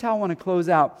 Here's how I want to close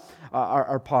out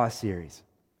our pause series.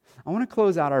 I want to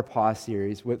close out our pause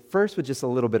series with just a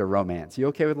little bit of romance. You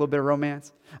okay with a little bit of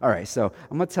romance? All right, so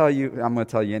I'm going to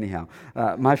tell you anyhow.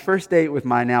 My first date with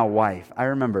my now wife, I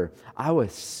remember I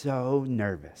was so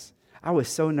nervous.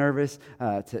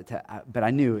 But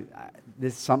I knew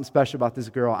there's something special about this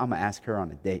girl. I'm going to ask her on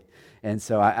a date. And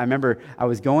so I remember I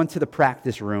was going to the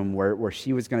practice room where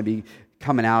she was going to be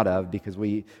coming out of, because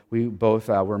we both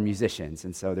were musicians.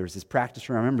 And so there was this practice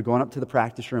room. I remember going up to the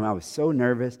practice room. I was so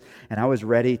nervous, and I was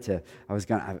ready to, I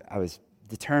was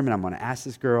determined I'm going to ask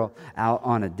this girl out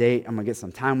on a date. I'm going to get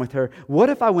some time with her. What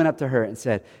if I went up to her and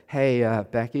said, "Hey,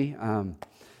 Becky,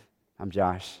 I'm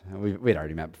Josh." We'd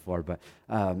already met before, but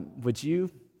would you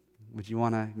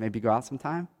want to maybe go out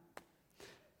sometime?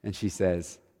 And she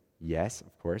says, "Yes,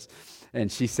 of course."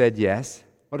 And she said yes.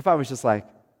 What if I was just like,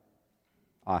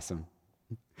 "Awesome."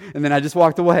 And then I just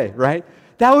walked away, right?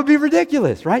 That would be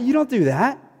ridiculous, right? You don't do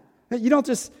that. You don't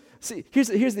just, see, here's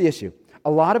the issue.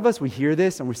 A lot of us, we hear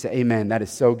this and we say, "Amen, that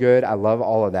is so good. I love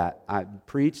all of that. I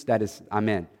preach, I'm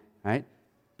in," right?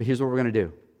 But here's what we're going to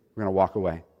do. We're going to walk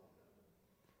away.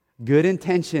 Good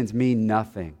intentions mean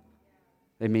nothing.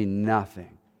 They mean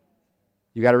nothing.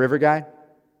 You got a river guide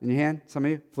in your hand? Some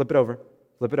of you? Flip it over.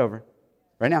 Flip it over.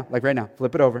 Right now,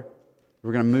 flip it over.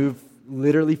 We're going to move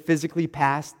literally physically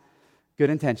past good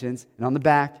intentions. And on the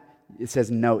back, it says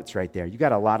notes right there. You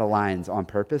got a lot of lines on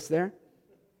purpose there.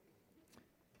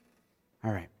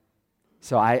 All right.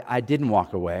 So I didn't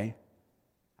walk away.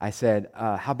 I said,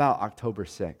 how about October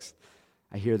 6th?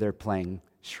 I hear they're playing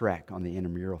Shrek on the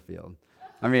intramural field.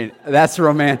 I mean, that's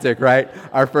romantic, right?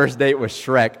 Our first date was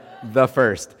Shrek, the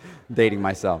first, dating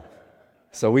myself.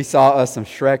 So we saw us some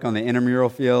Shrek on the intramural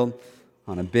field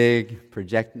on a big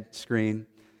projector screen.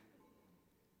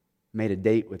 Made a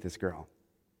date with this girl,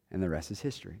 and the rest is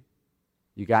history.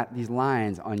 You got these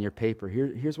lines on your paper.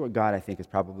 Here's what God, I think, is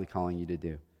probably calling you to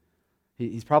do.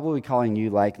 He's probably calling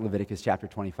you like Leviticus chapter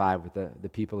 25 with the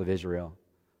people of Israel.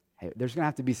 Hey, there's going to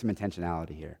have to be some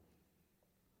intentionality here.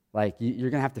 Like, you're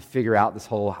going to have to figure out this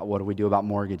whole, what do we do about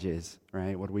mortgages,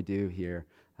 right? What do we do here?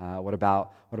 What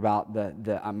about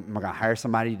I'm going to hire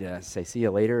somebody to say, "See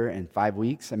you later" in 5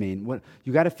 weeks? I mean,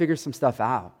 you got to figure some stuff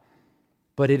out.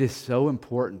 But it is so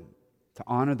important to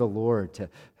honor the Lord.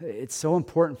 It's so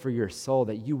important for your soul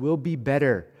that you will be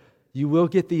better. You will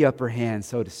get the upper hand,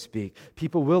 so to speak.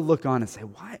 People will look on and say,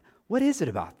 what is it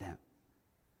about them?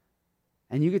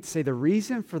 And you get to say, the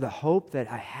reason for the hope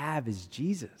that I have is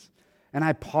Jesus. And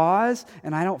I pause,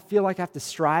 and I don't feel like I have to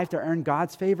strive to earn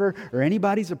God's favor or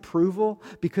anybody's approval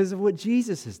because of what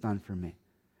Jesus has done for me.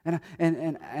 And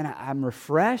I'm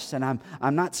refreshed, and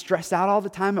I'm not stressed out all the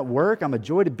time at work. I'm a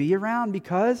joy to be around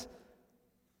because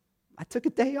I took a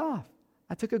day off.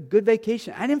 I took a good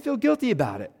vacation. I didn't feel guilty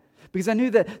about it because I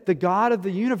knew that the God of the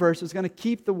universe was going to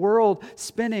keep the world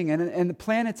spinning and the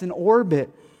planets in orbit,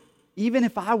 even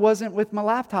if I wasn't with my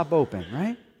laptop open,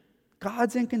 right?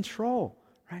 God's in control,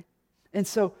 right? And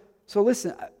so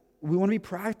listen, we want to be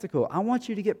practical. I want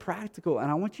you to get practical, and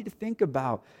I want you to think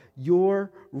about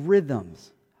your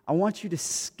rhythms. I want you to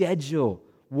schedule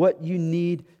what you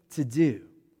need to do.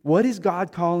 What is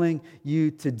God calling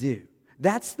you to do?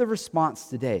 That's the response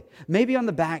today. Maybe on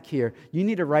the back here, you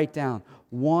need to write down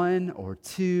 1 or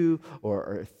 2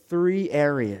 or 3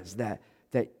 areas that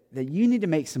you need to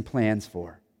make some plans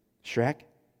for. Shrek,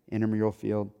 intramural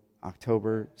field,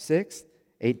 October 6th,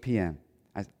 8 p.m.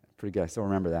 Pretty good. I still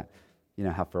remember that. You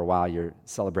know how for a while you're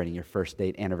celebrating your first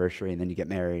date anniversary and then you get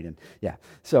married. And yeah.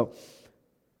 So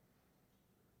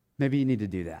maybe you need to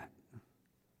do that.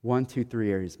 1, 2,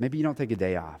 3 areas. Maybe you don't take a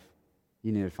day off.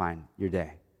 you need to find your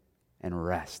day and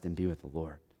rest and be with the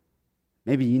Lord.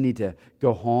 Maybe you need to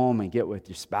go home and get with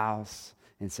your spouse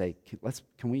and say,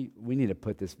 we need to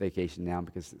put this vacation down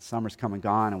because summer's come and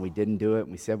gone and we didn't do it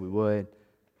and we said we would.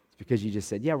 It's because you just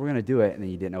said, yeah, we're going to do it, and then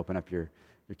you didn't open up your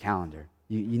calendar.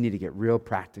 You need to get real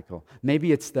practical.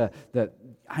 Maybe it's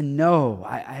I know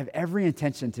I have every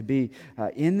intention to be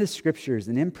in the scriptures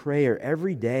and in prayer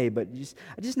every day, but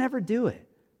I just never do it.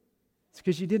 It's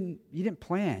because you didn't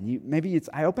plan. Maybe it's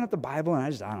I open up the Bible and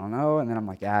I don't know, and then I'm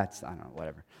like, I don't know,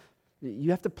 whatever.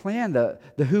 You have to plan the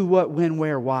who, what, when,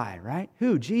 where, why, right?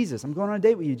 Who? Jesus. I'm going on a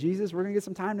date with you, Jesus. We're going to get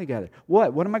some time together.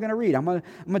 What? What am I going to read? I'm going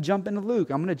to jump into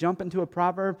Luke. I'm going to jump into a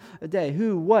proverb a day.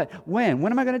 Who? What? When?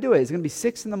 When am I going to do it? Is it going to be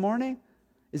 6 a.m?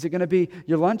 Is it going to be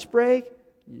your lunch break?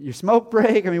 Your smoke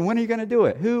break? I mean, when are you going to do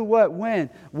it? Who? What?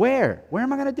 When? Where? Where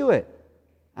am I going to do it?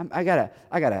 I got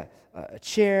a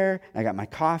chair, I got my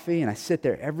coffee, and I sit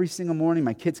there every single morning.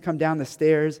 My kids come down the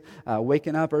stairs,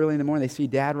 waking up early in the morning. They see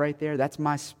Dad right there. That's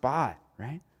my spot,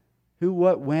 right? Who,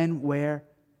 what, when, where,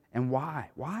 and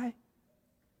why? Why?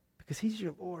 Because He's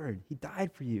your Lord. He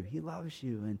died for you. He loves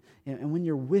you. And when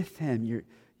you're with Him,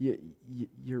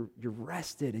 you're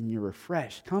rested and you're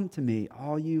refreshed. Come to me,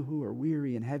 all you who are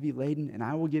weary and heavy laden, and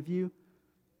I will give you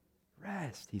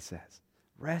rest, He says.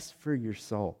 Rest for your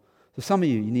soul. So some of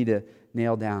you need to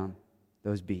nail down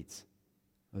those beats,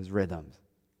 those rhythms.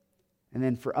 And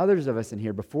then for others of us in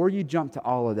here, before you jump to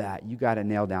all of that, you got to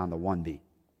nail down the one beat.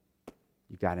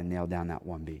 You got to nail down that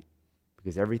one beat.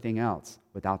 Because everything else,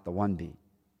 without the one beat,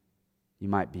 you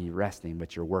might be resting,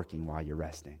 but you're working while you're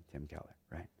resting, Tim Keller,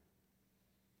 right?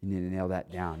 You need to nail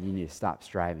that down. You need to stop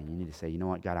striving. You need to say, you know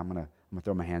what, God, I'm going to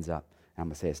throw my hands up. And I'm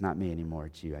going to say, it's not me anymore,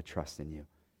 it's you. I trust in you.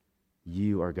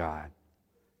 You are God.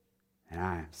 And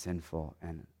I am sinful,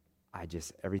 and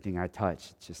everything I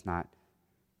touch, it's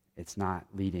not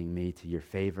leading me to your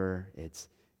favor. It's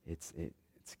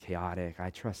chaotic. I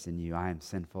trust in you. I am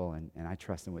sinful, and I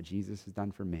trust in what Jesus has done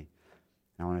for me.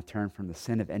 And I want to turn from the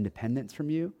sin of independence from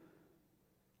you,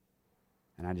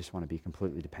 and I just want to be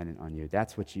completely dependent on you.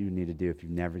 That's what you need to do if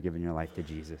you've never given your life to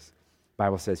Jesus. The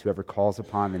Bible says whoever calls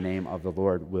upon the name of the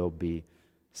Lord will be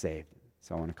saved.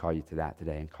 So I want to call you to that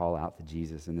today and call out to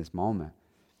Jesus in this moment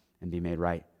and be made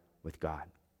right with God.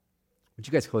 Would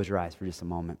you guys close your eyes for just a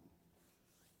moment?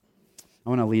 I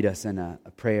want to lead us in a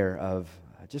prayer of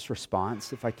just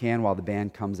response, if I can, while the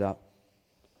band comes up.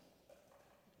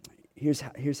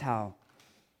 Here's how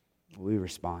we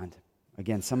respond.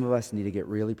 Again, some of us need to get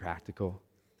really practical.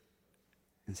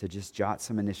 And so just jot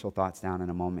some initial thoughts down in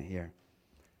a moment here.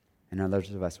 And others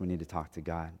of us, we need to talk to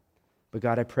God. But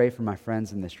God, I pray for my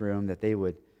friends in this room that they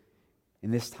would,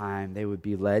 in this time, they would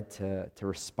be led to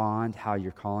respond how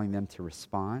you're calling them to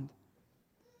respond.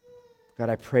 God,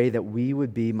 I pray that we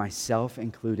would be, myself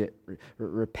included,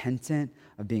 repentant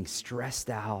of being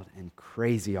stressed out and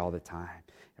crazy all the time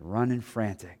and running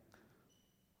frantic.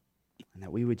 And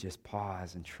that we would just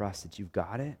pause and trust that you've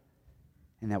got it.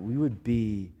 And that we would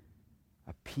be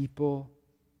a people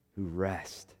who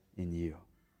rest in you.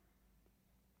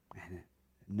 And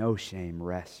no shame,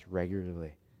 rest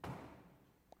regularly.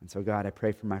 And so, God, I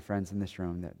pray for my friends in this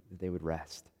room that they would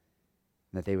rest,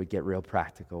 and that they would get real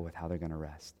practical with how they're going to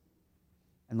rest.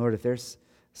 And Lord, if there's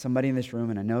somebody in this room,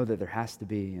 and I know that there has to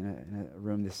be in a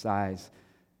room this size,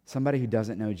 somebody who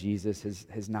doesn't know Jesus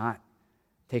has not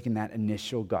taken that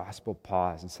initial gospel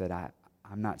pause and said,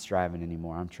 I'm not striving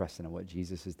anymore. I'm trusting in what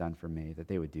Jesus has done for me, that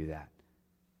they would do that.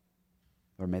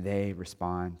 Or may they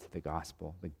respond to the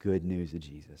gospel, the good news of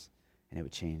Jesus, and it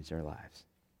would change their lives.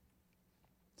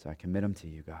 So I commit them to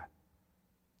you, God.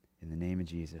 In the name of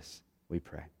Jesus, we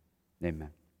pray. Amen.